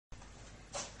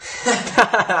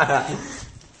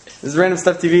This is Random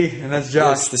Stuff TV, and that's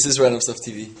Josh. Yes, this is Random Stuff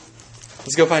TV.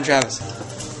 Let's go find Travis.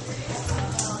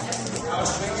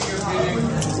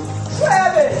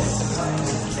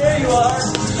 Travis! There you are.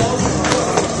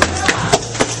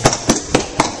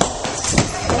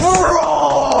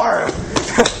 Roar!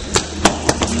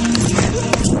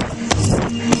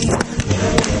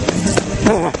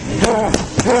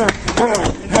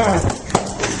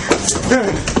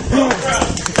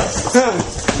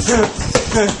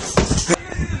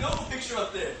 Picture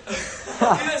up there.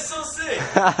 Dude, that's so sick.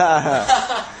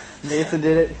 Nathan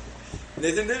did it.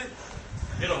 Nathan did it?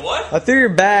 Get a what? I threw your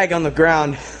bag on the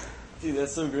ground. Dude,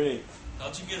 that's so great.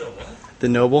 How'd you get a what? The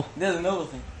Noble. Yeah, the Noble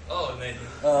thing. Oh, Nathan.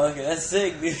 Oh, okay, that's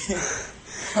sick, dude.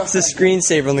 It's a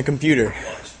screensaver on the computer.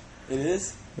 It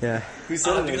is? Yeah. Who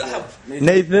said it?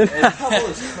 Nathan. I have all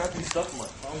this crappy stuff on my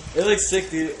phone. It looks sick,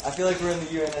 dude. I feel like we're in the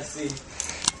UNSC.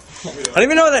 I don't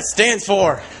even know what that stands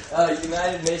for.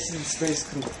 United Nations Space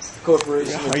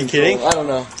Corporation. Are you kidding? I don't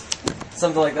know.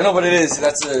 Something like that. No, but it is.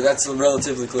 That's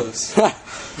relatively close.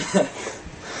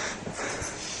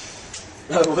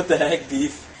 What the heck,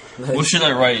 beef? What should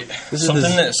I write?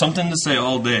 Something to say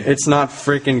all day. It's not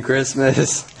freaking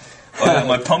Christmas.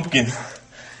 My pumpkin.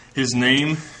 His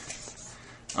name.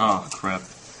 Oh crap.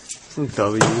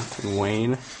 W.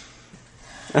 Wayne.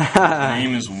 His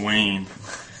name is Wayne.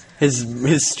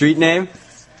 His street name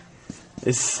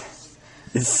is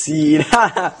Seed.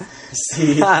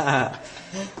 Seed.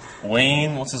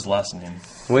 Wayne. What's his last name?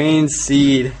 Wayne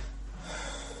Seed.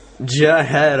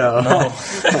 Jahetto.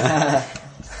 No.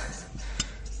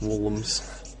 Williams.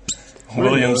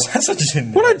 That's such a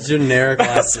generic. What a generic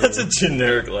last name. That's such a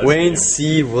generic last Wayne name.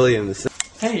 Seed Williams.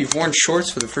 Hey, you've worn shorts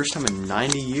for the first time in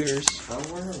 90 years.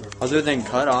 Other than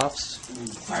cutoffs.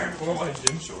 I'm wearing my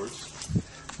gym shorts.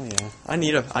 Oh yeah, I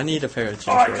need a pair of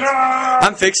gym shorts.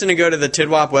 I'm fixing to go to the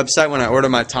Tidwap website when I order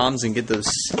my Toms and get those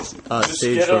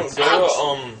stage shorts. Game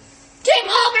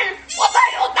over. What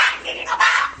are you talking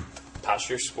about?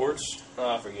 Pasture Sports.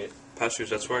 Oh, I forget. Pastures.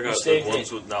 That's where I got the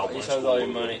ones with now. You spend all your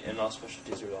money and all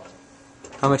specialties are awesome.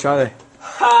 How much are they?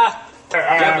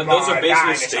 Yeah, but those are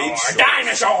basically stage shorts.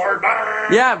 Dinosaur!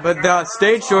 Yeah, but the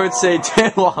stage shorts say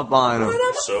Tidwap on them.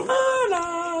 So?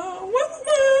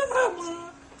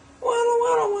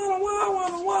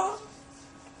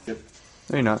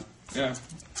 No, you're not. Yeah.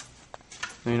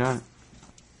 No, you're not.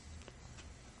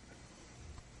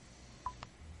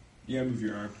 Yeah, move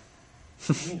your arm.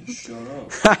 Shut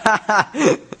up.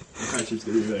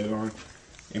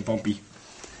 And bumpy.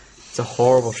 It's a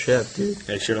horrible ship, dude.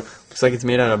 Hey, shut up. Looks like it's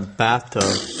made out of bathtub.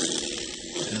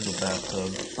 It is a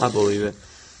bathtub. I believe it.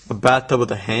 A bathtub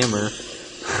with a hammer.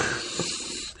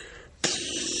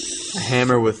 A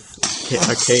hammer with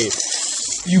a cape.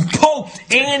 You poked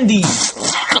Andy!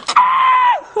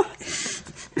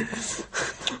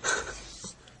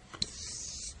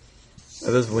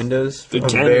 Are those windows The of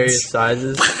tents. various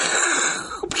sizes?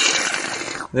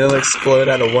 They'll explode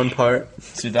out of one part.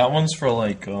 See, that one's for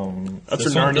like, That's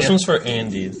this, for one, this Narnia. one's for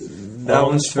Andy. That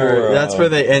one's for. That's where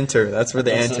they enter. That's where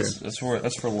they enter. That's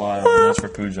for Lyle. And that's for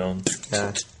Poojon.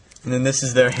 Yeah. And then this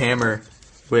is their hammer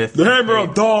with The hammer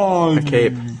of dawn! a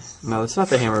cape. No, that's not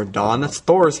the hammer of dawn. That's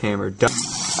Thor's hammer.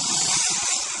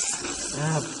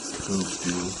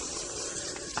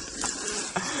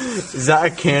 Is that a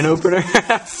can opener?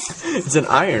 It's an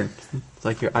iron. It's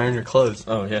like you iron your clothes.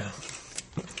 Oh, yeah.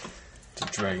 It's a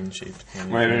dragon-shaped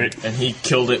hammer. Wait. And he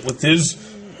killed it with his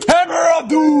hammer of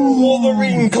doom!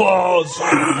 Wolverine claws!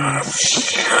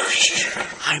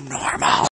 I'm normal.